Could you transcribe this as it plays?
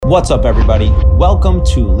What's up, everybody? Welcome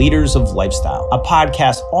to Leaders of Lifestyle, a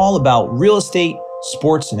podcast all about real estate,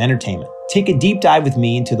 sports, and entertainment. Take a deep dive with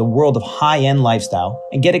me into the world of high-end lifestyle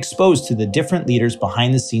and get exposed to the different leaders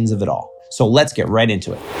behind the scenes of it all. So let's get right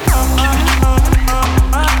into it.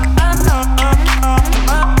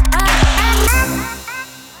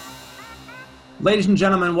 Ladies and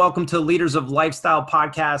gentlemen, welcome to Leaders of Lifestyle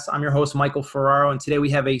podcast. I'm your host, Michael Ferraro, and today we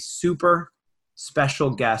have a super special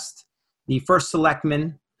guest, the first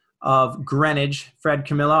selectman of Greenwich, Fred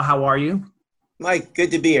Camillo. How are you? Mike,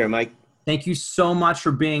 good to be here, Mike. Thank you so much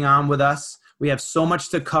for being on with us. We have so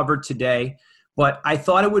much to cover today, but I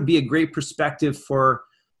thought it would be a great perspective for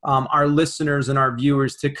our listeners and our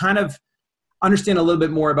viewers to kind of understand a little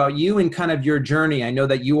bit more about you and kind of your journey. I know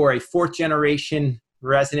that you are a fourth generation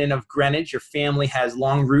resident of Greenwich. Your family has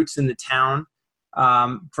long roots in the town,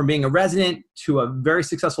 from being a resident to a very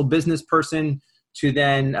successful business person to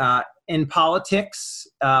then in politics,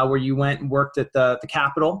 where you went and worked at the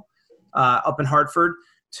Capitol up in Hartford,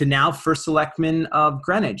 to now first selectman of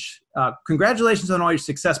Greenwich. Congratulations on all your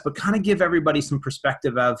success, but kind of give everybody some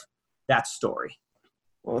perspective of that story.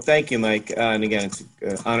 Well, thank you, Mike. And again, it's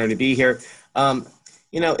an honor to be here.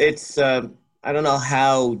 It's I don't know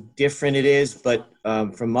how different it is, but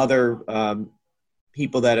from other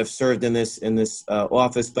people that have served in this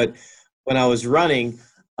office. But when I was running,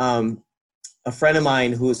 a friend of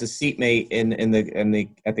mine who was a seatmate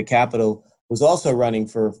at the Capitol was also running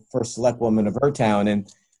for first select woman of her town,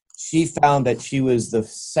 and she found that she was the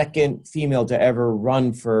second female to ever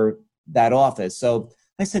run for that office. So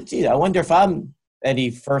I said, gee, I wonder if I'm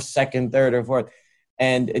any first, second, third, or fourth.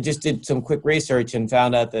 And I just did some quick research and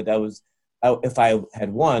found out that if I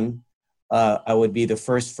had won, I would be the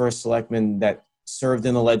first selectman that served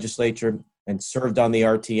in the legislature and served on the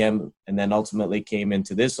RTM, and then ultimately came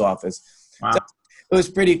into this office. Wow. So it was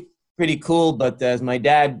pretty cool. But as my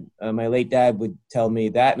dad, my late dad, would tell me,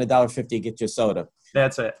 that and $1.50 get you a soda.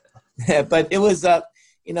 That's it. But it was,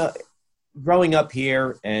 growing up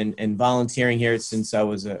here and volunteering here since I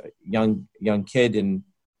was a young kid and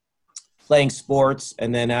playing sports,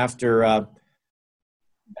 and then after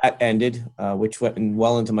that ended, which went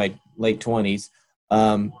well into my late 20s.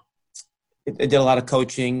 I did a lot of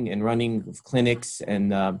coaching and running of clinics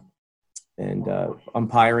and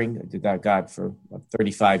umpiring. I did that, for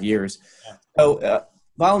 35 years. So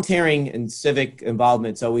volunteering and civic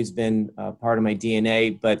involvement's always been part of my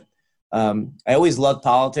DNA, but I always loved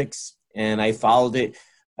politics, and I followed it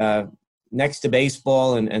next to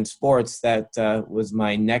baseball and sports. That was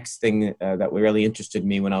my next thing that really interested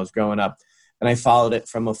me when I was growing up. And I followed it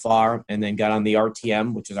from afar, and then got on the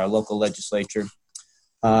RTM, which is our local legislature,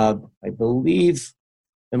 I believe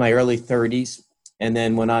in my early 30s, and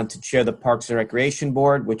then went on to chair the Parks and Recreation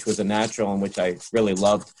Board, which was a natural and which I really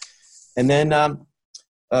loved. And then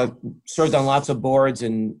served on lots of boards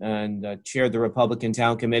and chaired the Republican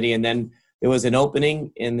Town Committee. And then there was an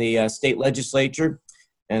opening in the state legislature,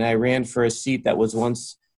 and I ran for a seat that was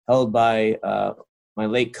once held by my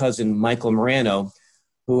late cousin, Michael Morano,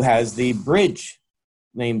 who has the bridge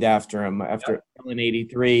named after him. After in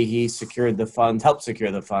 83, he helped secure the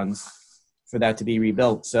funds for that to be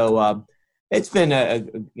rebuilt. So it's been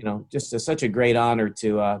such a great honor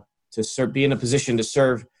to be in a position to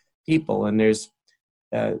serve people. And there's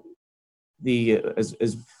as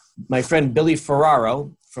my friend Billy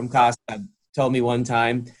Ferraro from Costa told me one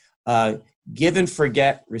time, give and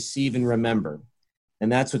forget, receive and remember.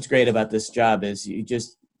 And that's what's great about this job, is you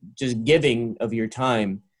just giving of your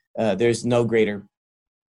time. There's no greater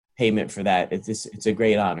payment for that. It's a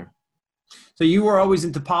great honor. So you were always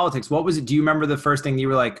into politics. What was it? Do you remember the first thing you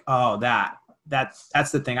were like, oh,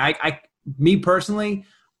 that's the thing? Me personally,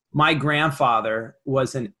 my grandfather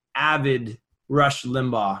was an avid Rush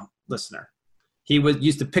Limbaugh listener. He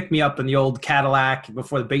used to pick me up in the old Cadillac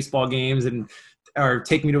before the baseball games or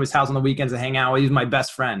take me to his house on the weekends to hang out. He was my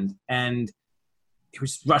best friend. And it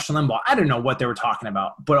was Rush Limbaugh. I didn't know what they were talking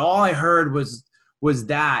about, but all I heard was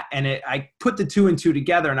that. And I put the two and two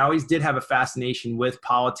together, and I always did have a fascination with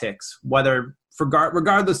politics,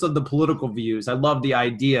 regardless of the political views. I love the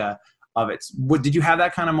idea of it. Did you have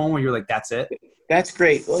that kind of moment where you're like, that's it? That's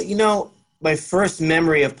great. Well, my first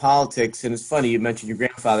memory of politics, and it's funny you mentioned your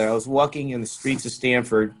grandfather. I was walking in the streets of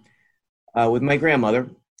Stamford with my grandmother,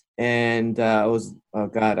 and I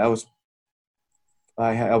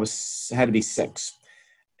had to be 6,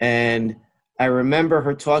 and I remember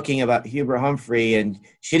her talking about Hubert Humphrey, and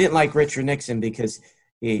she didn't like Richard Nixon because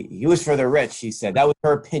he was for the rich. She said that was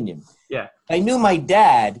her opinion. Yeah, I knew my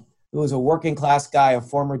dad, who was a working class guy, a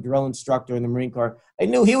former drill instructor in the Marine Corps. I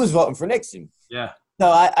knew he was voting for Nixon. Yeah. So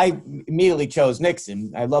I immediately chose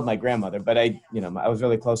Nixon. I love my grandmother, but I was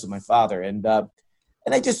really close with my father, and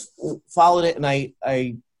I just followed it, and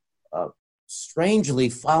I strangely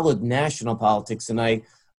followed national politics, and I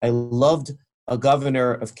loved a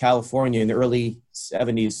governor of California in the early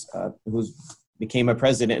 70s who became a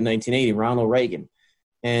president in 1980, Ronald Reagan,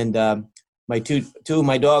 and my two of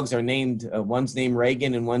my dogs are named, one's named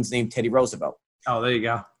Reagan and one's named Teddy Roosevelt. Oh, there you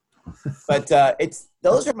go. But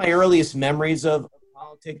those are my earliest memories of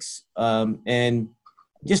politics, and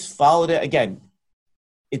just followed it. Again,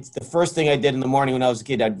 it's the first thing I did in the morning when I was a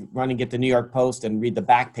kid. I'd run and get the New York Post and read the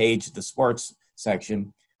back page, the sports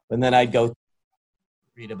section, and then I'd go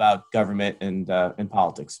read about government and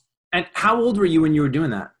politics. And how old were you when you were doing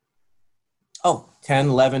that? Oh, 10,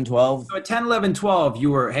 11, 12. So at 10, 11, 12, you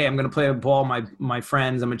were, hey, I'm going to play a ball with my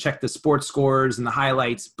friends. I'm going to check the sports scores and the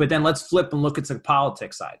highlights. But then let's flip and look at the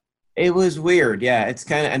politics side. It was weird. Yeah, it's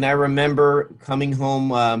kind of, and I remember coming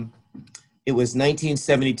home, it was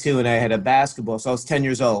 1972, and I had a basketball. So I was 10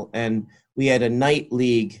 years old, and we had a night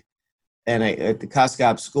league at the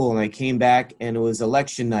Coscop school, and I came back, and it was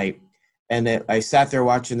election night. And I sat there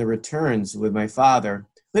watching the returns with my father.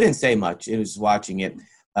 We didn't say much. It was watching it.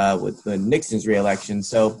 With Nixon's reelection.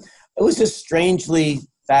 So it was just strangely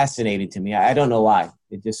fascinating to me. I don't know why.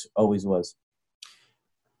 It just always was.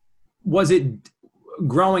 Was it,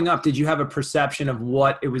 growing up, did you have a perception of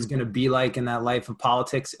what it was going to be like in that life of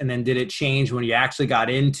politics? And then did it change when you actually got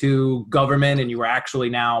into government and you were actually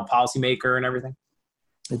now a policymaker and everything?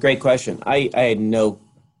 A great question. I had no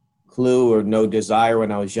clue or no desire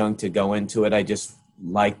when I was young to go into it. I just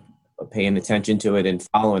liked paying attention to it and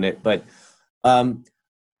following it. But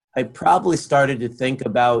I probably started to think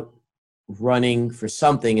about running for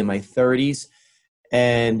something in my 30s.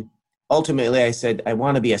 And ultimately I said, I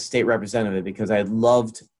want to be a state representative because I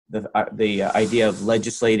loved the idea of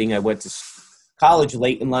legislating. I went to college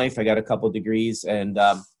late in life. I got a couple of degrees, and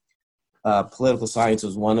political science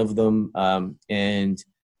was one of them. And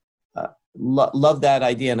loved that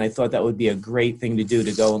idea. And I thought that would be a great thing to do,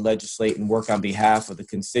 to go and legislate and work on behalf of the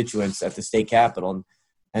constituents at the state capitol.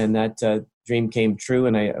 And that dream came true,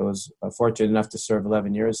 and I was fortunate enough to serve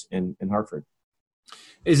 11 years in Hartford.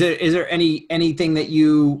 Is there anything that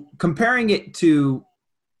you, comparing it to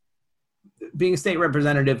being a state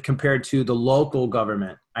representative compared to the local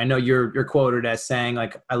government? I know you're quoted as saying,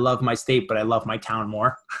 like, I love my state, but I love my town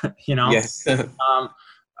more, you know? Yes.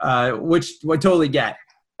 Which I totally get.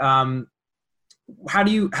 How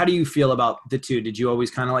do you feel about the two? Did you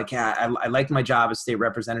always kind of like, yeah, I like my job as state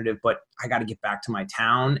representative, but I got to get back to my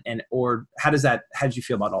town? Or how did you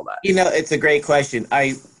feel about all that? It's a great question.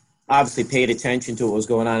 I obviously paid attention to what was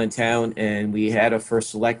going on in town, and we had a first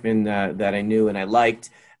selectman that I knew and I liked.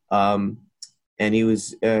 And he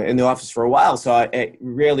was in the office for a while. So it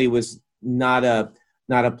really was not a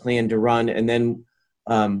plan to run. And then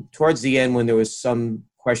towards the end, when there was some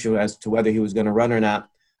question as to whether he was going to run or not,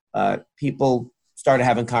 people started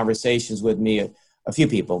having conversations with me, a few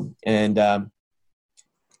people, and I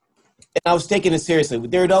was taking it seriously.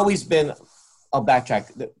 There had always been, I'll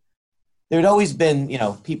backtrack. There had always been,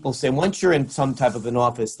 people saying, once you're in some type of an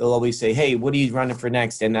office, they'll always say, hey, what are you running for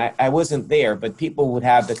next? And I wasn't there, but people would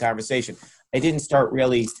have the conversation. I didn't start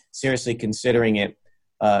really seriously considering it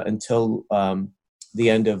until the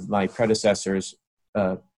end of my predecessor's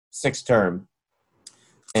sixth term.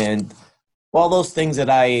 And all those things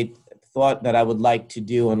that I thought that I would like to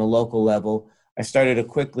do on a local level, I started to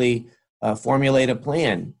quickly formulate a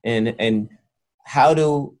plan. And how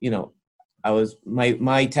to,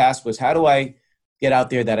 my task was, how do I get out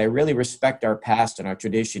there that I really respect our past and our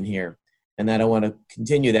tradition here, and that I want to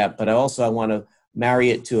continue that, but I want to marry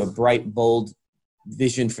it to a bright, bold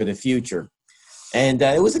vision for the future. And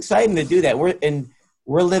it was exciting to do that.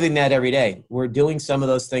 We're living that every day. We're doing some of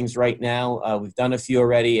those things right now. We've done a few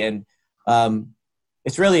already, and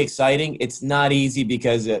it's really exciting. It's not easy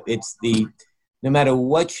because no matter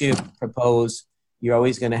what you propose, you're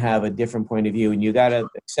always going to have a different point of view, and you got to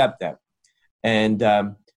accept that. And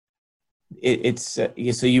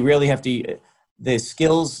so you really have to, the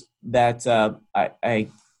skills that I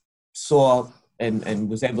saw and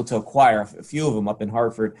was able to acquire, a few of them up in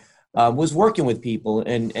Hartford, was working with people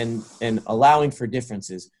and allowing for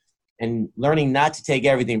differences and learning not to take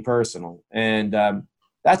everything personal. And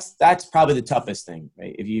that's probably the toughest thing,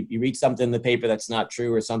 right? If you read something in the paper that's not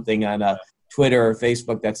true, or something on Twitter or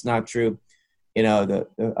Facebook that's not true,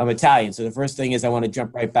 I'm Italian, so the first thing is I want to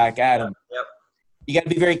jump right back at them. Yep. You got to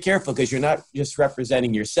be very careful, because you're not just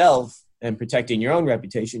representing yourself and protecting your own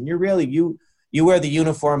reputation. You're really, you wear the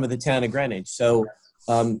uniform of the town of Greenwich. So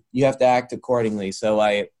you have to act accordingly.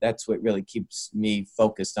 So that's what really keeps me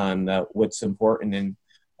focused on what's important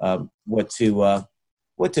and what to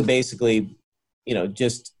basically,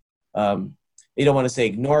 just you don't want to say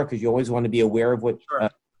ignore, because you always want to be aware of what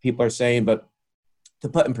people are saying, but to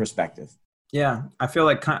put in perspective. Yeah, I feel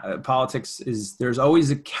like politics there's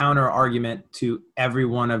always a counter argument to every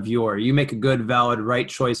one of you make a good, valid, right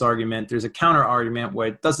choice argument. There's a counter argument where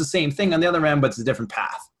it does the same thing on the other end, but it's a different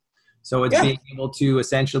path. So it's being able to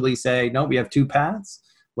essentially say, no, we have two paths.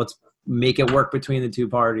 Let's make it work between the two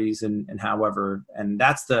parties and however, and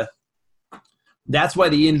that's why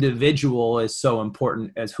the individual is so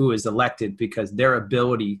important as who is elected, because their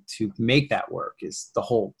ability to make that work is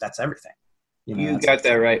that's everything. You got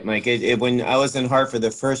that right, Mike. When I was in Hartford,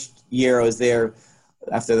 the first year I was there,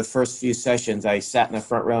 after the first few sessions, I sat in the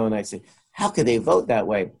front row and I said, how could they vote that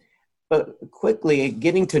way? But quickly,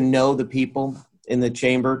 getting to know the people in the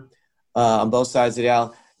chamber on both sides of the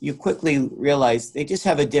aisle, you quickly realize they just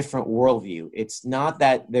have a different worldview. It's not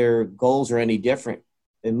that their goals are any different.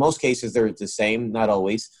 In most cases, they're the same, not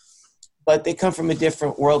always. But they come from a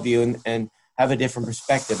different worldview and have a different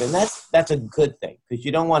perspective. And that's a good thing, because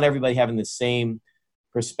you don't want everybody having the same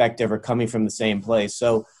perspective or coming from the same place.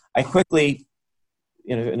 So I quickly,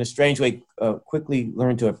 in a strange way, quickly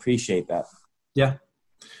learned to appreciate that. Yeah.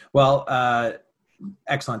 Well,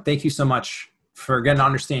 excellent. Thank you so much for getting to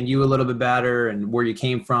understand you a little bit better and where you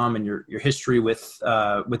came from and your history with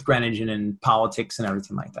Greenwich and politics and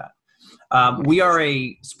everything like that. We are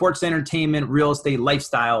a sports, entertainment, real estate,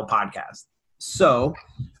 lifestyle podcast. So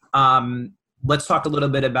let's talk a little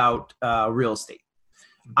bit about real estate.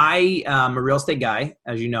 I am a real estate guy,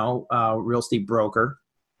 as you know, real estate broker.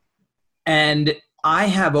 And I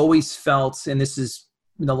have always felt, and this is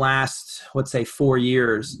the last, let's say 4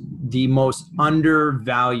 years, the most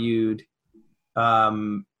undervalued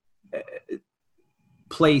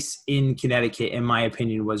place in Connecticut, in my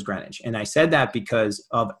opinion, was Greenwich. And I said that because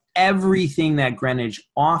of everything that Greenwich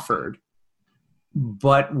offered,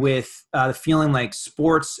 but with the feeling like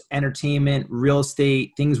sports, entertainment, real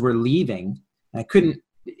estate, things were leaving. I couldn't,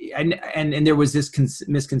 and there was this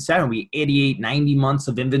misconception. We 88, 90 months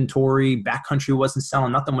of inventory, backcountry wasn't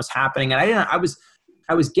selling, nothing was happening. And I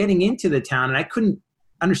was getting into the town and I couldn't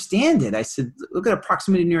understand it. I said, look at our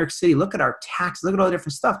proximity to New York City, look at our tax, look at all the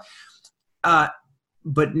different stuff.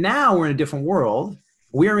 But now we're in a different world.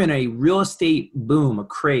 We're in a real estate boom, a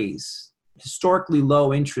craze, historically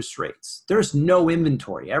low interest rates. There's no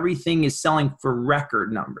inventory. Everything is selling for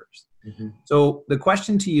record numbers. Mm-hmm. So the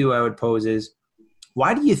question to you I would pose is,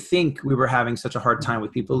 why do you think we were having such a hard time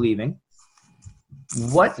with people leaving?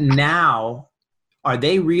 What now are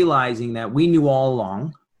they realizing that we knew all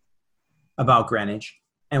along about Greenwich?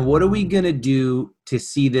 And what are we going to do to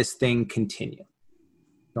see this thing continue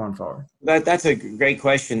going forward? That's a great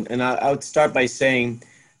question. And I would start by saying,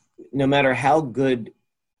 no matter how good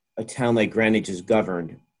a town like Greenwich is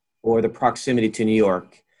governed, or the proximity to New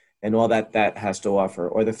York and all that has to offer,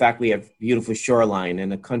 or the fact we have beautiful shoreline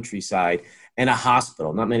and a countryside and a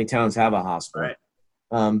hospital. Not many towns have a hospital. Right.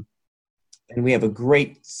 And we have a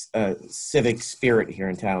great civic spirit here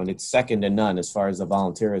in town. It's second to none as far as the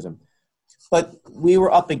volunteerism. But we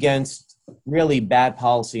were up against really bad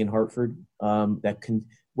policy in Hartford that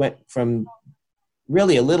went from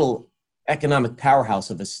really a little economic powerhouse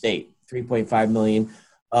of a state, 3.5 million,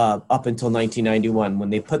 up until 1991. When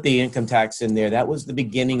they put the income tax in there, that was the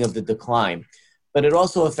beginning of the decline. But it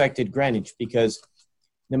also affected Greenwich, because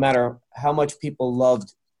no matter how much people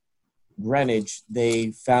loved Greenwich,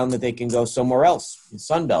 they found that they can go somewhere else in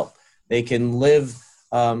Sunbelt. They can live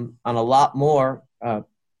on a lot more,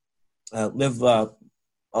 live a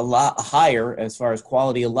lot higher as far as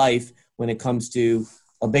quality of life when it comes to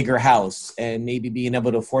a bigger house and maybe being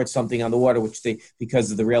able to afford something on the water, which they,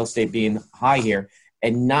 because of the real estate being high here,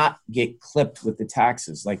 and not get clipped with the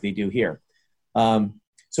taxes like they do here.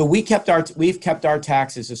 So we've kept our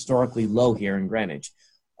taxes historically low here in Greenwich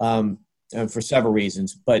for several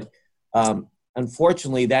reasons, but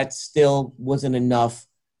unfortunately that still wasn't enough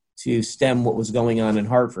to stem what was going on in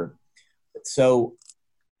Hartford. So,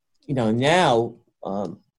 now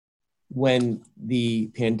when the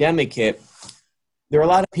pandemic hit, there are a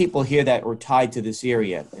lot of people here that were tied to this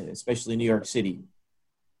area, especially New York City.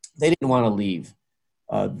 They didn't want to leave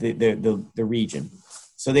the region.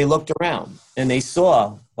 So they looked around and they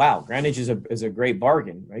saw, wow, Greenwich is a great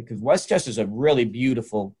bargain, right? Because Westchester is a really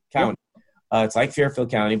beautiful county. It's like Fairfield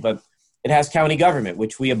County, but it has county government,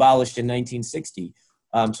 which we abolished in 1960.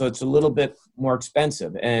 So it's a little bit more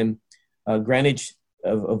expensive. And Greenwich,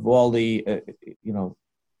 of all the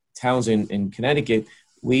towns in Connecticut,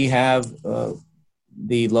 we have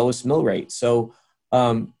the lowest mill rate. So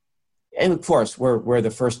And of course, we're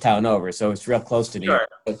the first town over, so it's real close to New Sure.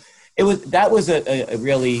 York. But that was a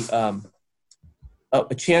really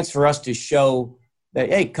a chance for us to show that,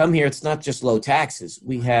 hey, come here. It's not just low taxes.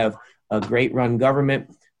 We have a great run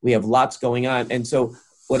government. We have lots going on. And so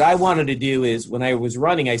what I wanted to do is, when I was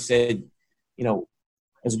running, I said,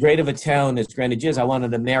 as great of a town as Greenwich is, I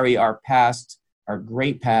wanted to marry our past, our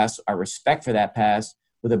great past, our respect for that past,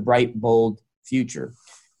 with a bright, bold future.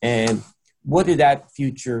 And what did that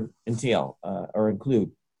future entail or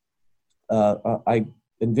include? I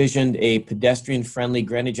envisioned a pedestrian-friendly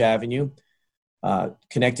Greenwich Avenue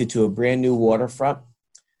connected to a brand new waterfront.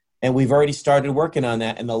 And we've already started working on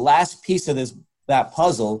that. And the last piece of that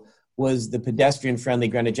puzzle was the pedestrian-friendly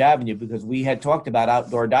Greenwich Avenue, because we had talked about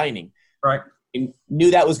outdoor dining. Right. And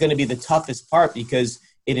knew that was going to be the toughest part, because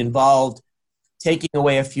it involved taking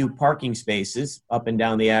away a few parking spaces up and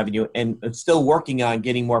down the avenue and still working on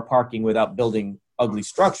getting more parking without building ugly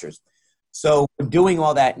structures. So we're doing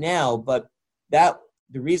all that now, but the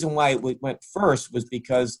reason why it went first was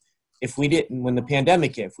because when the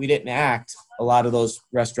pandemic hit, if we didn't act, a lot of those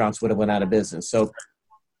restaurants would have went out of business. So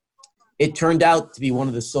it turned out to be one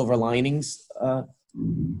of the silver linings.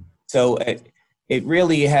 So it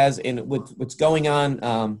really has, and what's going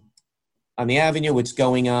on the avenue, what's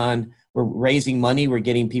going on, we're raising money. We're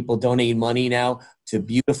getting people donating money now to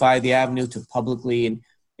beautify the avenue, to publicly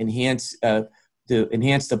enhance the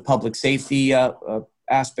public safety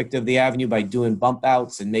aspect of the avenue by doing bump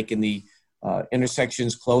outs and making the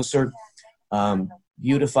intersections closer,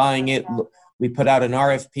 beautifying it. We put out an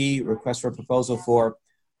RFP, request for proposal, for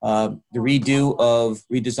the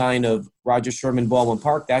redesign of Roger Sherman Baldwin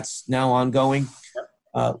Park. That's now ongoing.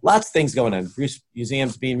 Lots of things going on. Bruce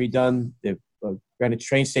Museum's being redone. The Greenwich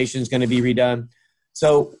train station is going to be redone.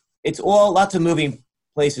 So it's lots of moving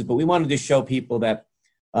places, but we wanted to show people that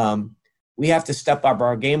we have to step up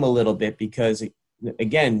our game a little bit, because,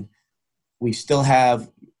 again,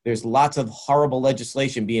 there's lots of horrible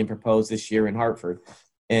legislation being proposed this year in Hartford,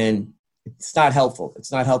 and it's not helpful.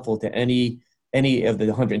 It's not helpful to any of the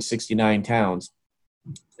 169 towns,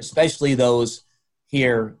 especially those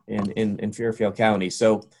here in Fairfield County.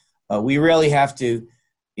 So we really have to,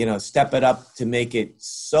 step it up to make it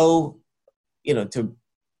so, to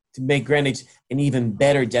make Greenwich an even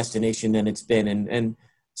better destination than it's been. And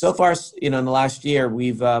so far, in the last year,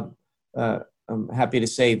 we've, I'm happy to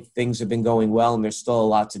say, things have been going well, and there's still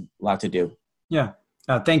a lot to do. Yeah.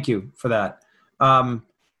 Thank you for that.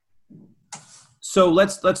 So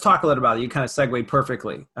let's talk a little about it. You kind of segued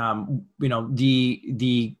perfectly.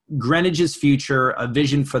 The Greenwich's future, a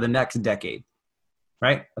vision for the next decade,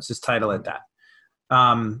 right? Let's just title it that.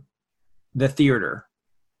 The theater,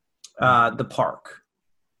 the park,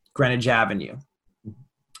 Greenwich Avenue.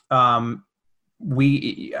 I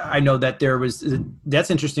know that that's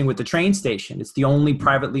interesting with the train station. It's the only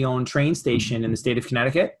privately owned train station in the state of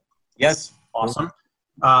Connecticut. Yes. Awesome.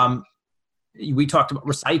 We talked about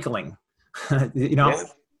recycling.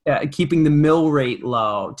 Keeping the mill rate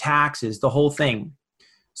low, taxes, the whole thing.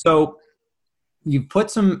 So you've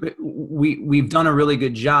put we've done a really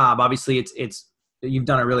good job. Obviously you've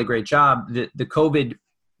done a really great job. The COVID,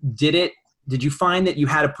 did you find that you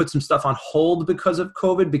had to put some stuff on hold because of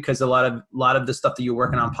COVID? Because a lot of the stuff that you're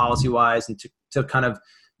working on policy wise and to kind of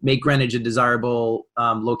make Greenwich a desirable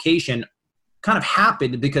location kind of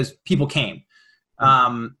happened because people came.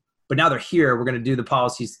 But now they're here. We're going to do the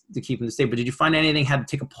policies to keep them the state. But did you find anything had to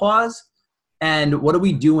take a pause? And what are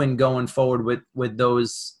we doing going forward with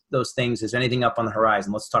those things? Is anything up on the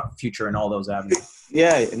horizon? Let's talk future and all those avenues.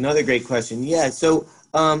 Yeah, another great question. Yeah, so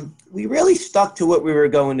we really stuck to what we were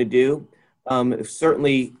going to do.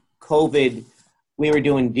 Certainly, COVID, we were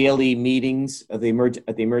doing daily meetings at the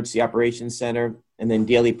Emergency Operations Center, and then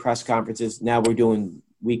daily press conferences. Now we're doing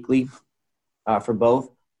weekly for both.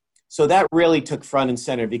 So that really took front and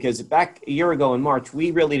center, because back a year ago in March,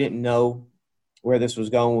 we really didn't know where this was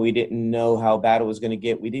going. We didn't know how bad it was going to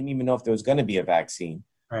get. We didn't even know if there was going to be a vaccine.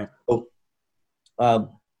 Right. So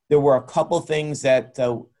there were a couple things that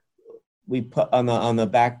we put on the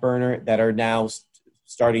back burner that are now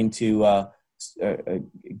starting to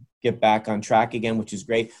get back on track again, which is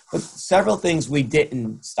great. But several things we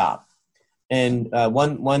didn't stop. And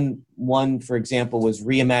one, for example, was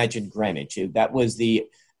Reimagine Greenwich. That was the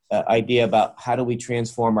idea about how do we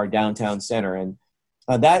transform our downtown center, and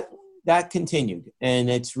that continued, and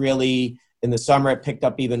it's really, in the summer it picked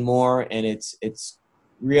up even more, and it's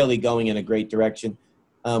really going in a great direction.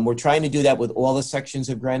 We're trying to do that with all the sections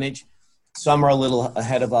of Greenwich. Some are a little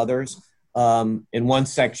ahead of others. In one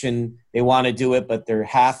section they want to do it, but their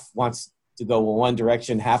half wants to go in one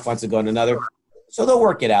direction, half wants to go in another, so they'll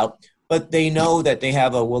work it out. but they know that they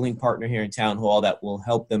have a willing partner here in Town Hall that will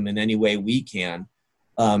help them in any way we can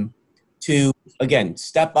to, again,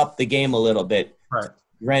 step up the game a little bit. Right.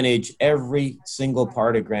 Greenwich, every single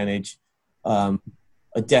part of Greenwich, a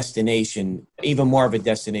destination, even more of a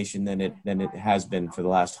destination than it has been for the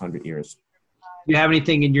last 100 years. Do you have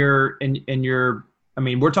anything in your, I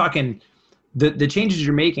mean, we're talking the changes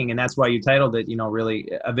you're making, and that's why you titled it, really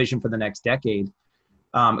a vision for the next decade.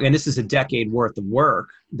 And this is a decade worth of work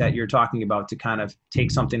that you're talking about to kind of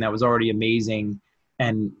take something that was already amazing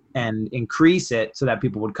and increase it so that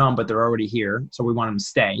people would come, but they're already here. So we want them to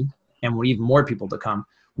stay, and we want even more people to come.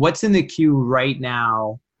 What's in the queue right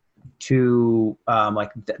now to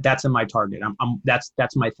that's in my target?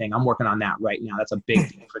 That's my thing. I'm working on that right now. That's a big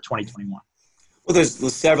thing for 2021. Well,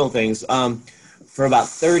 there's several things. For about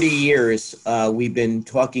 30 years, we've been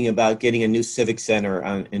talking about getting a new civic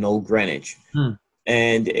center in Old Greenwich.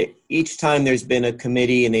 And each time there's been a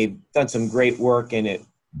committee and they've done some great work, and it,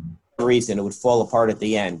 for a reason, it would fall apart at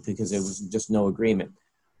the end because there was just no agreement.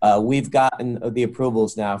 We've gotten the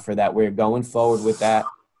approvals now for that. We're going forward with that.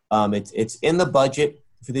 It's in the budget.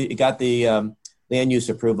 It got the land use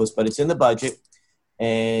approvals, but it's in the budget.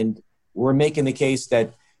 And we're making the case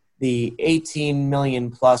that the 18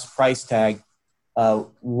 million plus price tag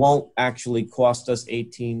won't actually cost us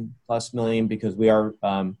 18 plus million, because we are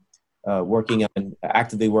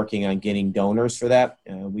actively working on getting donors for that.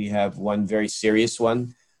 We have one very serious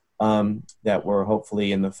one that we're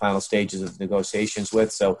hopefully in the final stages of negotiations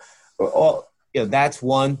with. So that's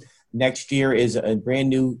one. Next year is a brand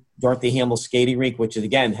new Dorothy Hamill skating rink, which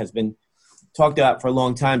again has been talked about for a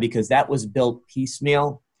long time because that was built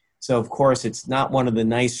piecemeal. So of course it's not one of the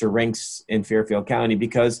nicer rinks in Fairfield County,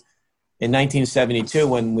 because in 1972,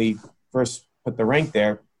 when we first put the rink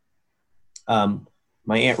there,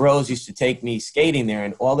 my Aunt Rose used to take me skating there,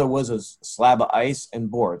 and all there was a slab of ice and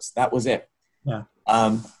boards. That was it. Yeah.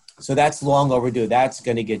 So that's long overdue. That's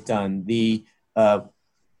going to get done. The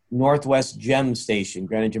Northwest GEM station,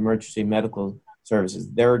 Greenwich Emergency Medical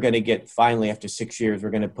Services, they're going to get, finally, after 6 years,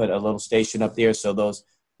 we're going to put a little station up there so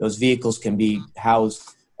those vehicles can be housed,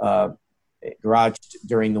 garaged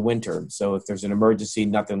during the winter. So if there's an emergency,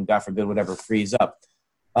 nothing, God forbid, whatever, frees up.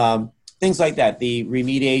 Things like that. The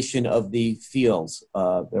remediation of the fields,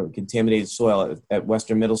 the contaminated soil at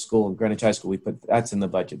Western Middle School and Greenwich High School, that's in the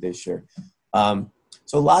budget this year.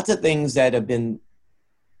 So lots of things that have been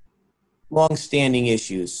long-standing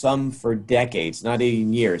issues, some for decades, not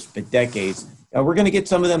even years, but decades. We're going to get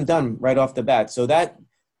some of them done right off the bat. So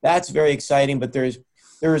that's very exciting. But there's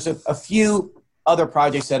a few other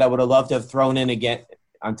projects that I would have loved to have thrown in again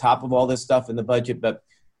on top of all this stuff in the budget. But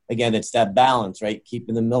again, it's that balance, right?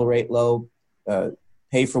 Keeping the mill rate low,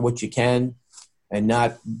 pay for what you can, and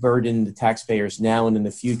not burden the taxpayers now and in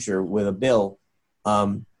the future with a bill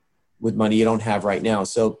with money you don't have right now.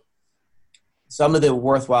 So some of the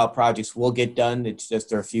worthwhile projects will get done. It's just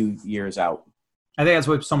they're a few years out. I think that's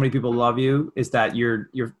why so many people love you, is that you're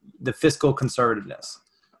the fiscal conservativeness,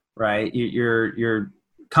 right? You're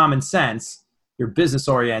common sense, you're business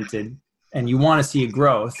oriented, and you want to see a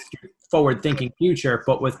growth, forward thinking future,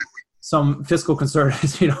 but with some fiscal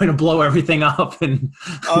conservatives, going to blow everything up. And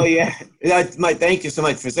oh yeah, thank you so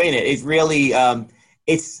much for saying it. It's really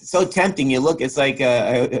it's so tempting. You look, it's like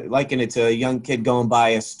I liken it to a young kid going by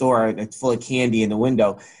a store that's full of candy in the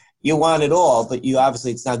window. You want it all, but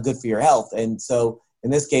obviously it's not good for your health. And so in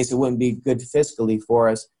this case, it wouldn't be good fiscally for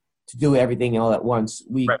us to do everything all at once.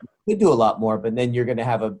 We could do a lot more, but then you're going to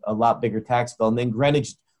have a lot bigger tax bill. And then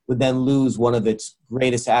Greenwich would then lose one of its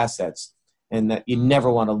greatest assets, and that you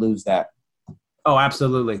never want to lose that. Oh,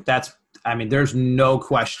 absolutely. There's no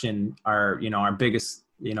question our biggest,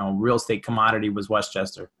 real estate commodity was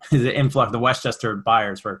Westchester. The influx, the Westchester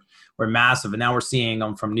buyers were massive. And now we're seeing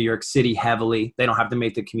them from New York City heavily. They don't have to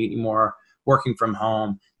make the commute anymore, working from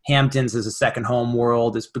home. Hamptons is a second home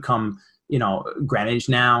world. It's become, Greenwich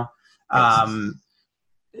now.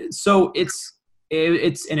 So it's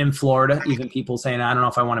and in Florida, even people saying, I don't know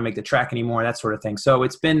if I want to make the trek anymore, that sort of thing. So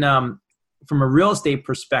it's been, from a real estate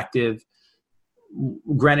perspective,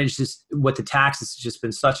 Greenwich, just with the taxes, has just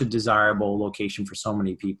been such a desirable location for so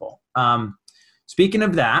many people. Speaking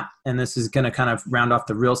of that, and this is going to kind of round off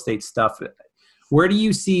the real estate stuff, where do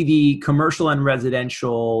you see the commercial and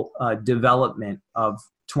residential development of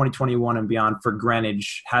 2021 and beyond for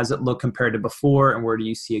Greenwich? How does it look compared to before, and where do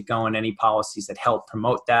you see it going? Any policies that help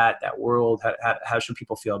promote that world? How should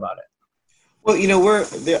people feel about it? Well,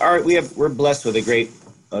 we're blessed with a great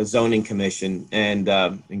zoning commission and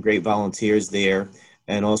great volunteers there,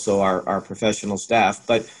 and also our professional staff.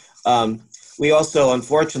 But we also,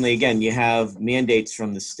 unfortunately, again, you have mandates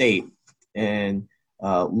from the state, and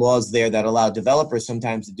laws there that allow developers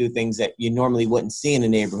sometimes to do things that you normally wouldn't see in a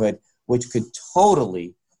neighborhood, which could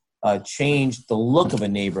totally change the look of a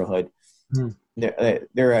neighborhood. Mm.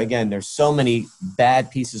 There's so many bad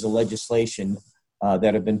pieces of legislation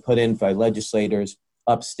that have been put in by legislators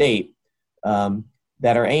upstate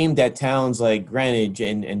that are aimed at towns like Greenwich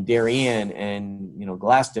and Darien and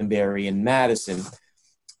Glastonbury and Madison.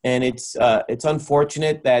 And it's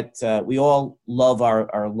unfortunate that we all love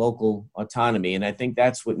our local autonomy, and I think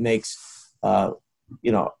that's what makes for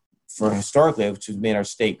historically, which has made our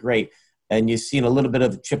state great. And you've seen a little bit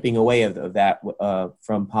of chipping away of that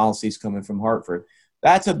from policies coming from Hartford.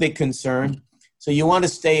 That's a big concern. So you want to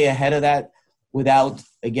stay ahead of that without,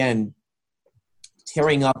 again,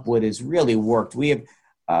 tearing up what has really worked. We have.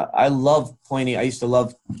 I used to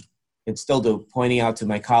love, and still do, pointing out to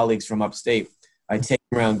my colleagues from upstate. I take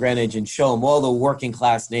them around Greenwich and show them all the working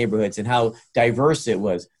class neighborhoods and how diverse it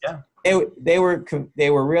was. Yeah. They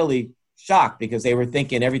were really shocked because they were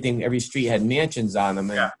thinking every street had mansions on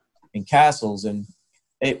them and castles, and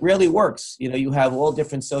it really works. You have all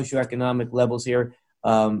different socioeconomic levels here,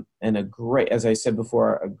 and a great, as I said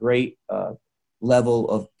before, a great level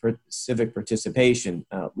of civic participation,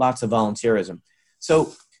 lots of volunteerism.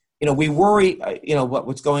 So, we worry,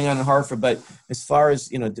 what's going on in Hartford, but as far as,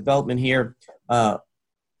 development here,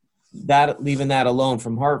 leaving that alone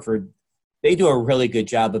from Hartford, they do a really good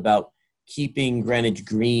job about keeping Greenwich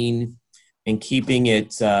green and keeping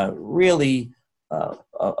it really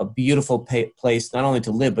a beautiful place, not only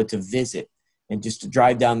to live, but to visit and just to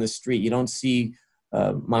drive down the street. You don't see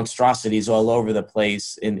monstrosities all over the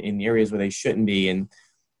place in areas where they shouldn't be. And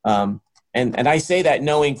I say that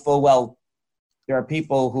knowing full well, there are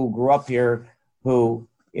people who grew up here who,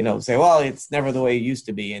 say, well, it's never the way it used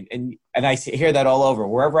to be. And I hear that all over.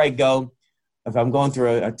 Wherever I go, if I'm going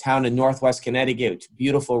through a town in Northwest Connecticut, it's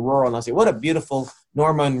beautiful, rural, and I'll say, what a beautiful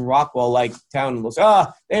Norman Rockwell-like town. And we'll say,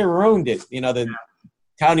 they ruined it. The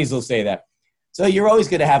townies will say that. So you're always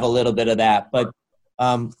going to have a little bit of that. But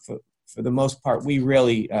for the most part, we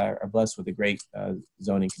really are blessed with a great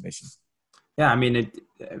zoning commission. Yeah,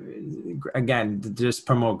 again, to just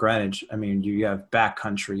promote Greenwich, you have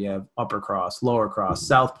Backcountry, you have Upper Cross, Lower Cross,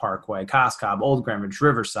 South Parkway, Coscob, Old Greenwich,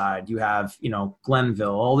 Riverside. You have,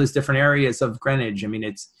 Glenville, all these different areas of Greenwich.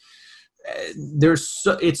 It's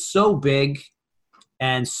so big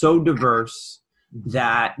and so diverse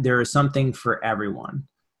that there is something for everyone.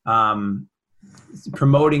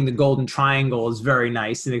 Promoting the Golden Triangle is very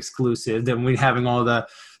nice and exclusive. Then we having all the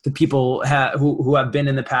people who have been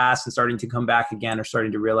in the past and starting to come back again are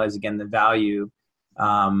starting to realize again the value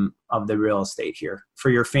of the real estate here for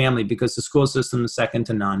your family, because the school system is second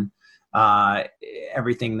to none.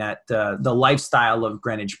 Everything that the lifestyle of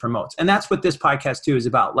Greenwich promotes. And that's what this podcast too is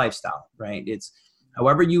about, lifestyle, right? It's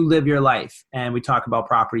however you live your life. And we talk about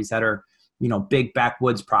properties that are, big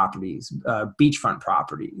backwoods properties, beachfront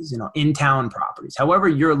properties, in-town properties, however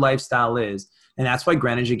your lifestyle is. And that's why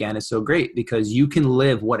Greenwich, again, is so great, because you can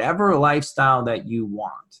live whatever lifestyle that you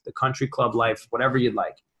want, the country club life, whatever you'd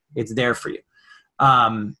like, it's there for you.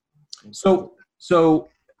 So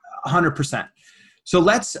 100%. So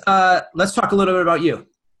let's talk a little bit about you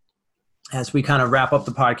as we kind of wrap up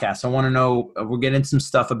the podcast. I want to know, we're getting some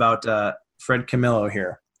stuff about Fred Camillo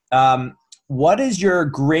here. What is your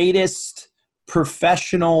greatest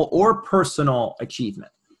professional or personal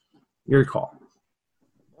achievement? Your call.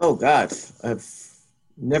 Oh, God. I've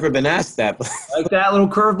never been asked that. Like that little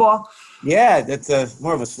curveball? Yeah, that's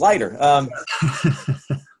more of a slider.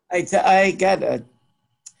 I got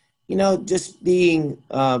just being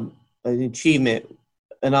an achievement,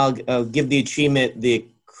 and I'll give the achievement the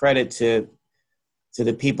credit to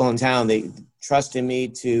the people in town. They trusted me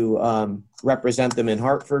to represent them in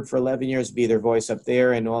Hartford for 11 years, be their voice up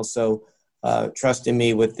there, and also trusting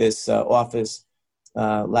me with this office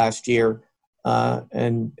last year,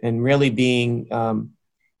 and really being,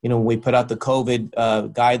 when we put out the COVID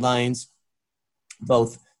guidelines,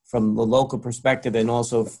 both from the local perspective and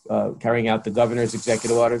also carrying out the governor's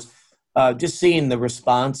executive orders, just seeing the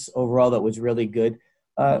response overall, that was really good.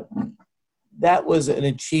 That was an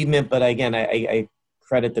achievement, but again, I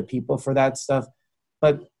credit the people for that stuff.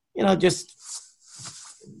 But, just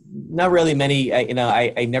not really many,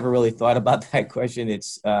 I never really thought about that question.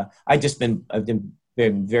 It's, I've been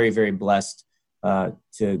very, very blessed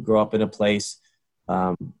to grow up in a place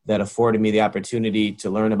that afforded me the opportunity to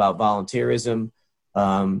learn about volunteerism,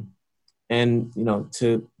 and,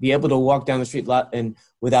 to be able to walk down the street and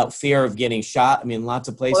without fear of getting shot. Lots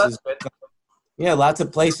of places, lots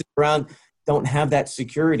of places around don't have that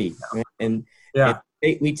security. Right? And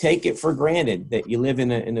we take it for granted that you live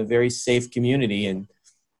in a very safe community. And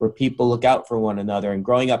where people look out for one another. And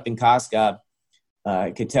growing up in Casca, I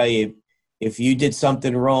could tell you, if you did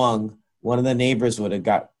something wrong, one of the neighbors would have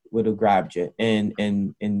grabbed you,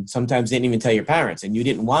 and sometimes didn't even tell your parents, and you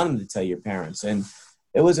didn't want them to tell your parents. And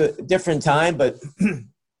it was a different time, but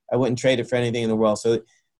I wouldn't trade it for anything in the world. So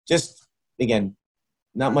just, again,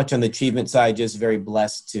 not much on the achievement side, just very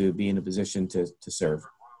blessed to be in a position to serve.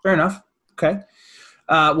 Fair enough. Okay.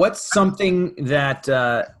 What's something that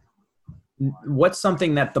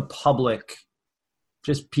the public,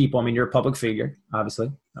 just people, I mean, you're a public figure,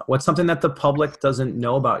 obviously. What's something that the public doesn't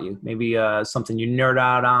know about you? Maybe something you nerd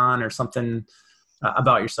out on, or something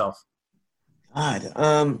about yourself? God,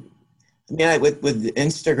 I mean, with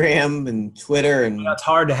Instagram and Twitter, and it's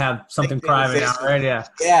hard to have something private out, right? Yeah.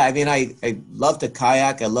 Yeah, I mean, I love to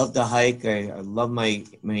kayak. I love to hike. I love my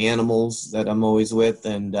animals that I'm always with,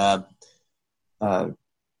 and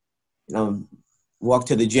walk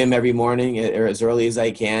to the gym every morning or as early as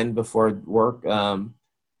I can before work.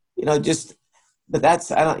 But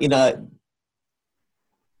that's, I don't,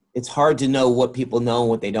 it's hard to know what people know and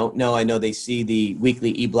what they don't know. I know they see the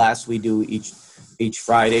weekly e-blast we do each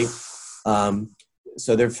Friday.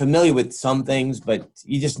 So they're familiar with some things, but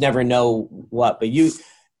you just never know what. But you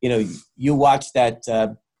watch that,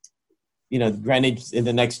 Greenwich in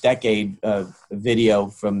the Next Decade video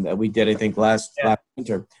from that we did, I think, last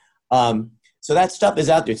winter. So that stuff is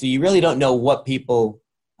out there. So you really don't know what people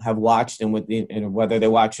have watched and whether they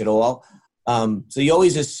watch it all. So you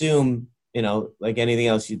always assume, like anything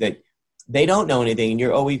else, that they don't know anything. And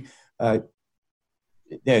you're always,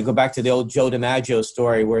 go back to the old Joe DiMaggio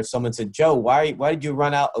story where someone said, Joe, why did you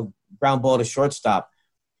run out a ground ball to shortstop?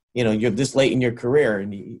 You're this late in your career,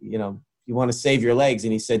 and you want to save your legs.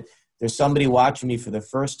 And he said, there's somebody watching me for the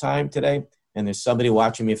first time today, and there's somebody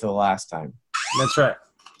watching me for the last time. That's right.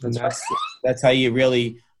 That's how you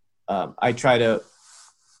really, I try to,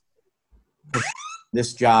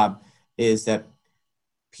 this job is that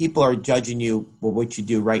people are judging you for what you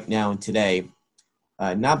do right now and today,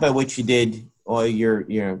 not by what you did all your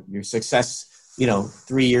success,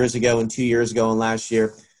 3 years ago and 2 years ago and last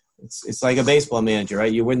year. It's like a baseball manager,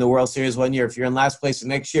 right? You win the World Series one year. If you're in last place the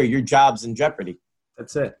next year, your job's in jeopardy.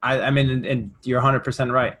 That's it. I mean, and you're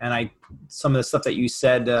 100% right. And some of the stuff that you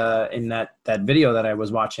said in that video that I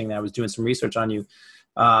was watching, that I was doing some research on you,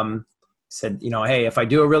 said, hey, if I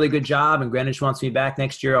do a really good job and Greenwich wants me back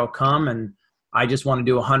next year, I'll come. And I just want to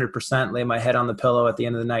do 100%, lay my head on the pillow at the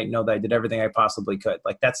end of the night, know that I did everything I possibly could.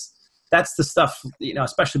 Like that's the stuff,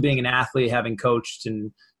 especially being an athlete, having coached,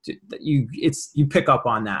 and you pick up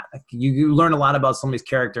on that. Like you learn a lot about somebody's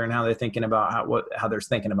character and how they're thinking about how they're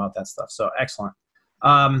thinking about that stuff. So excellent.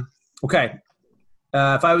 Okay.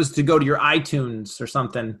 If I was to go to your iTunes or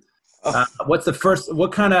something, what's the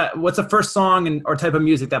first song or type of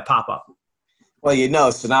music that pop up? Well,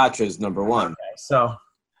 Sinatra is number one. Okay, so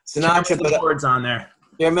Sinatra, the board's on there.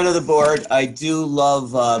 Chairman of the board. I do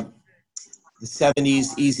love the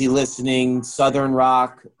 70s, easy listening, Southern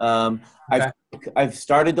rock. I've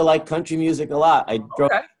started to like country music a lot. I drove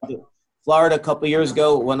to Florida a couple of years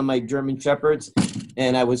ago, one of my German Shepherds,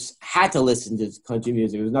 and I had to listen to country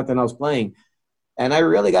music. There was nothing else playing, and I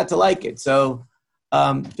really got to like it. So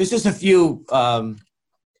there's just a few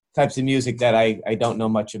types of music that I don't know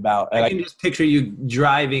much about. I can just picture you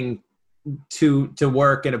driving to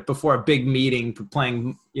work before a big meeting,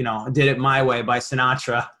 playing "Did It My Way" by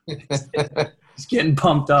Sinatra. Just getting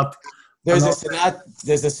pumped up. There's a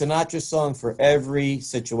Sinatra song for every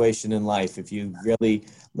situation in life. If you really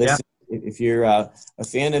listen, if you're a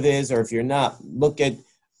fan of his, or if you're not,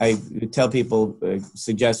 I tell people,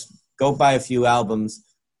 suggest go buy a few albums.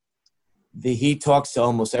 He talks to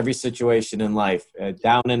almost every situation in life,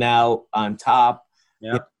 down and out, on top.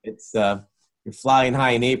 Yeah. It's you're flying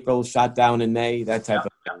high in April, shot down in May, that type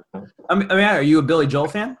of thing. I mean, are you a Billy Joel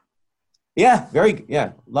fan? Yeah,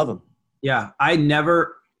 love him. Yeah,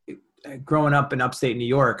 growing up in upstate New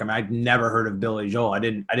York, I mean, I'd never heard of Billy Joel. I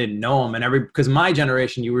didn't know him, and because my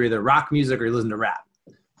generation, you were either rock music or you listened to rap,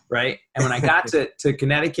 right? And when I got to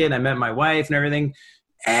Connecticut, I met my wife and everything.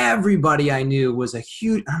 Everybody I knew was a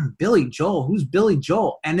huge Billy Joel. Who's Billy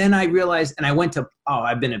Joel? And then I realized, and I went to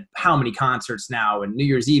I've been at how many concerts now, and New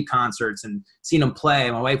Year's Eve concerts, and seen him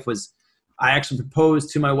play. I actually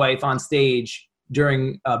proposed to my wife on stage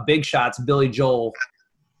during Big Shot's Billy Joel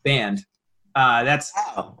band.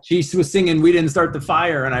 She was singing "We Didn't Start the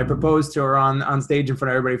Fire," and I proposed to her on stage in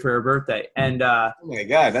front of everybody for her birthday. And oh my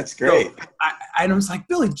God, that's great! So I was like,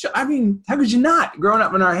 Billy Joel. I mean, how could you not? Growing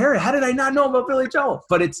up in our area, how did I not know about Billy Joel?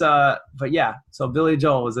 But yeah. So Billy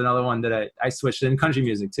Joel was another one that I switched in country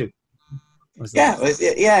music too.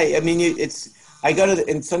 I mean, I go to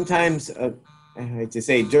and sometimes I hate to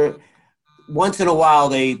say, once in a while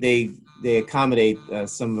they accommodate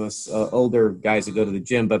some of us older guys that go to the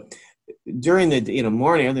gym, but during the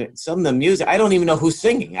morning, some of the music, I don't even know who's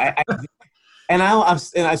singing. I'm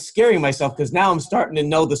scaring myself because now I'm starting to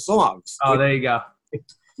know the songs. Oh, there you go.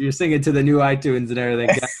 You're singing to the new iTunes and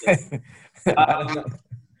everything.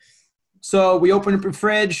 So we open up your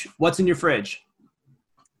fridge. What's in your fridge?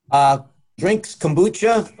 Drinks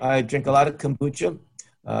kombucha. I drink a lot of kombucha,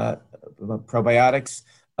 probiotics.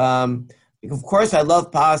 Of course, I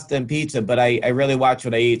love pasta and pizza, but I really watch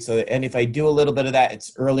what I eat. And if I do a little bit of that,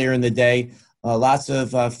 it's earlier in the day. Lots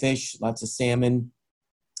of fish, lots of salmon,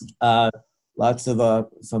 lots of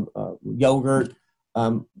some yogurt.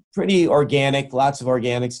 Pretty organic, lots of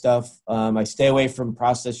organic stuff. I stay away from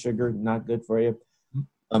processed sugar, not good for you.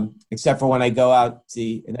 Except for when I go out to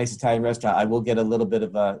a nice Italian restaurant, I will get a little bit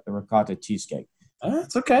of a ricotta cheesecake.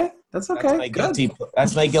 That's okay. That's okay.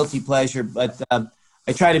 That's my guilty pleasure, but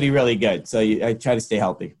I try to be really good. So I try to stay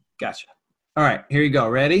healthy. Gotcha. All right, here you go.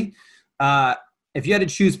 Ready? If you had to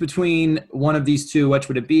choose between one of these two, which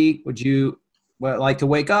would it be? Would you like to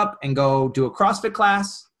wake up and go do a CrossFit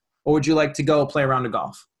class, or would you like to go play around the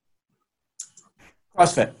golf?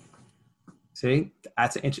 CrossFit. See,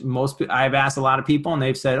 I've asked a lot of people, and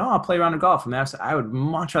they've said, "Oh, I'll play around the golf." And I would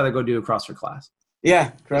much rather go do a CrossFit class.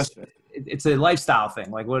 Yeah, CrossFit. It's a lifestyle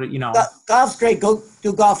thing. Like golf's great. Go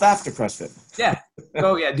do golf after CrossFit. Yeah.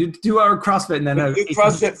 Go. Yeah. Do our CrossFit and then do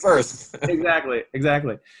CrossFit first. Exactly.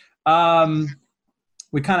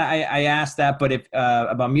 We kind of I asked that, but if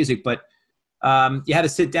about music, but you had to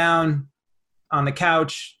sit down on the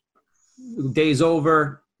couch. Day's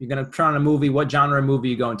over. You're gonna turn on a movie. What genre of movie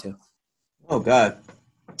are you going to? Oh God,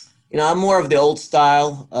 I'm more of the old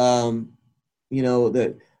style. An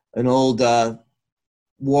old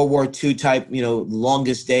World War II type.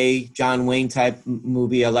 Longest Day, John Wayne type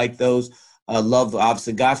movie. I like those. I love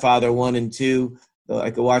obviously Godfather 1 and 2.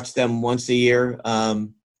 I could watch them once a year.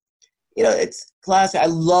 It's classic. I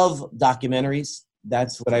love documentaries.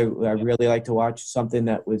 That's what I really like to watch. Something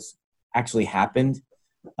that was actually happened.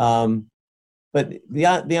 But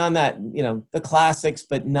beyond that, the classics,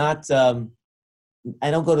 but not.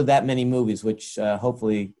 I don't go to that many movies, which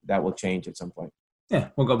hopefully that will change at some point. Yeah,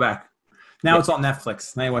 we'll go back. Now it's on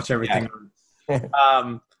Netflix. Now you watch everything.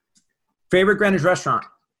 Yeah. Favorite Greenwich restaurant?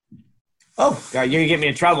 Oh God, you're gonna get me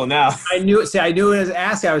in trouble now. I knew it was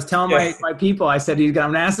asking. I was telling my people. I said, I'm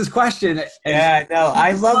gonna ask this question. Yeah, no,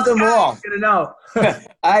 I love them all. Gonna know.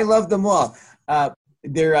 I love them all. I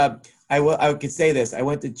could say this. I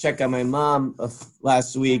went to check on my mom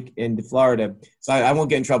last week in Florida, so I won't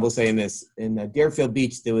get in trouble saying this. In Deerfield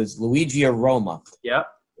Beach, there was Luigi Roma. Yep.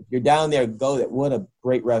 If you're down there, go there. What a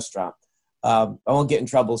great restaurant. I won't get in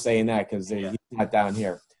trouble saying that because they're not down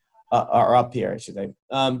here or up here, I should say.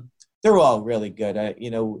 They're all really good.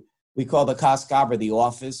 We call the Cas Cabra the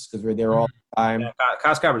office because we're there all the time. Yeah,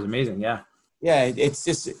 Cas Cabra is amazing. Yeah. Yeah, it's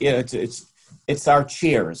just it's our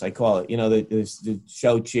Cheers, I call it. The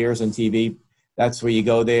show Cheers on TV. That's where you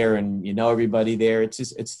go there and everybody there.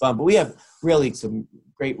 It's fun. But we have really some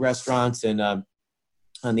great restaurants and on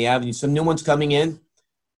the avenue. Some new ones coming in,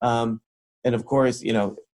 and of course,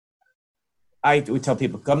 I would tell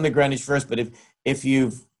people come to Greenwich first. But if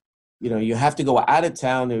you have to go out of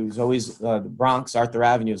town. There's always the Bronx. Arthur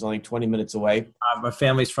Avenue is only 20 minutes away. My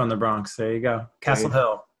family's from the Bronx. There you go, Castle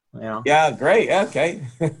Hill. Yeah, great. Okay,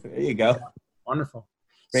 there you go. Wonderful.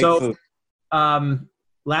 Great food.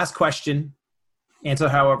 Last question. Answer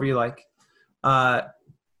however you like.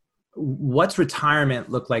 What's retirement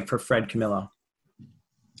look like for Fred Camillo?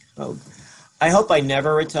 Oh, I hope I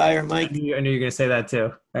never retire, Mike. I knew you were going to say that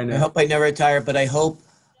too. I hope I never retire, but I hope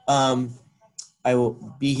I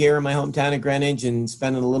will be here in my hometown of Greenwich and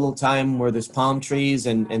spending a little time where there's palm trees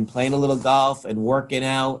and playing a little golf and working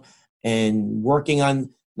out and working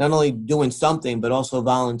on not only doing something, but also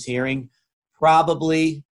volunteering.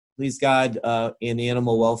 Probably, please God, in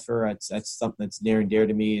animal welfare. That's something that's near and dear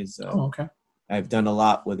to me. Okay. I've done a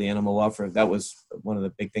lot with the animal welfare. That was one of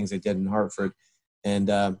the big things I did in Hartford. And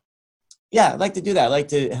I'd like to do that. I'd like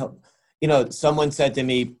to help. Someone said to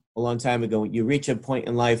me a long time ago, you reach a point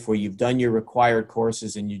in life where you've done your required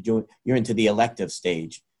courses and you're into the elective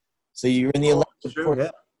stage. So you're in the elective course.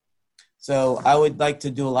 Yeah. So I would like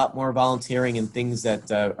to do a lot more volunteering and things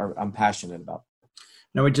that I'm passionate about.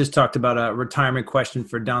 Now, we just talked about a retirement question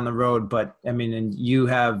for down the road, but and you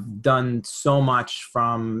have done so much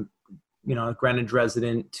from, Greenwich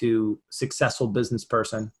resident to successful business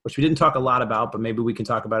person, which we didn't talk a lot about, but maybe we can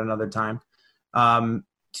talk about another time,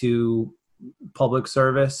 to public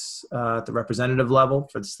service at the representative level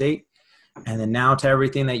for the state. and then now to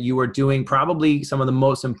everything that you are doing, probably some of the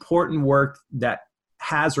most important work that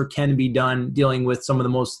has or can be done dealing with some of the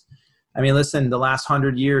most, I mean, listen, the last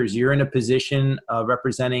 100 years, you're in a position of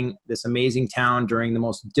representing this amazing town during the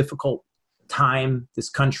most difficult time this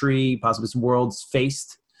country, possibly this world's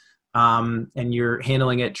faced. And you're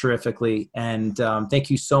handling it terrifically. And thank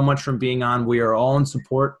you so much for being on. We are all in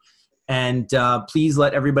support. And please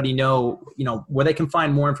let everybody know, where they can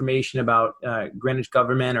find more information about Greenwich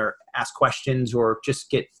government, or ask questions, or just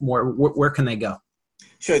get more. Where can they go?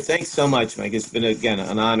 Sure. Thanks so much, Mike. It's been, again,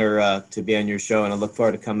 an honor to be on your show, and I look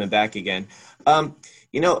forward to coming back again.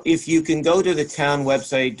 If you can go to the town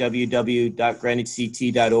website,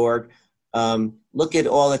 www.greenwichct.org, look at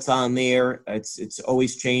all that's on there. It's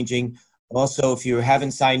always changing. Also, if you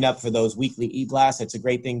haven't signed up for those weekly e-blasts, that's a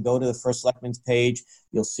great thing. Go to the First Selectman's page.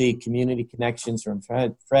 You'll see community connections from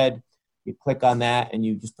Fred. You click on that and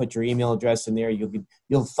you just put your email address in there. You'll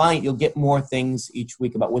get more things each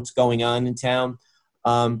week about what's going on in town.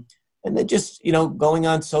 And then just, going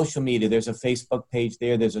on social media. There's a Facebook page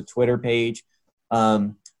there. There's a Twitter page.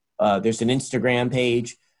 There's an Instagram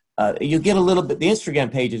page. You get a little bit. The Instagram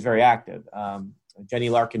page is very active. Jenny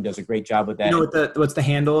Larkin does a great job with that. What's the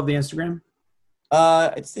handle of the Instagram?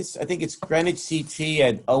 I think it's Greenwich CT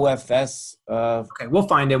at OFS. Okay, we'll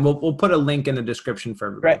find it. We'll put a link in the description for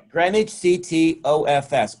everybody. Greenwich CT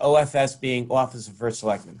OFS. OFS being Office of First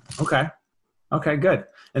Selectman. Okay, good.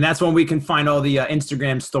 And that's when we can find all the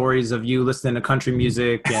Instagram stories of you listening to country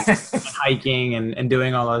music and hiking and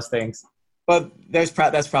doing all those things. But that's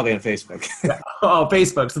probably on Facebook. Oh,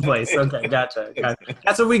 Facebook's the place. Okay, gotcha.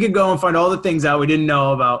 That's where we could go and find all the things out we didn't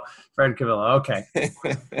know about Fred Cavilla. Okay.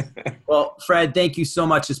 Well, Fred, thank you so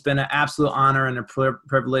much. It's been an absolute honor and a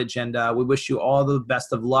privilege, and we wish you all the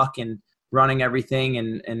best of luck in running everything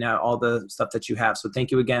and all the stuff that you have. So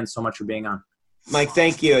thank you again so much for being on. Mike,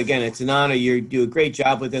 thank you. Again, it's an honor. You do a great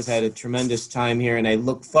job with this. I had a tremendous time here, and I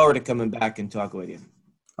look forward to coming back and talking with you.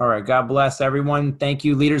 All right. God bless everyone. Thank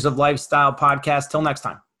you, Leaders of Lifestyle Podcast. Till next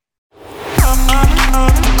time.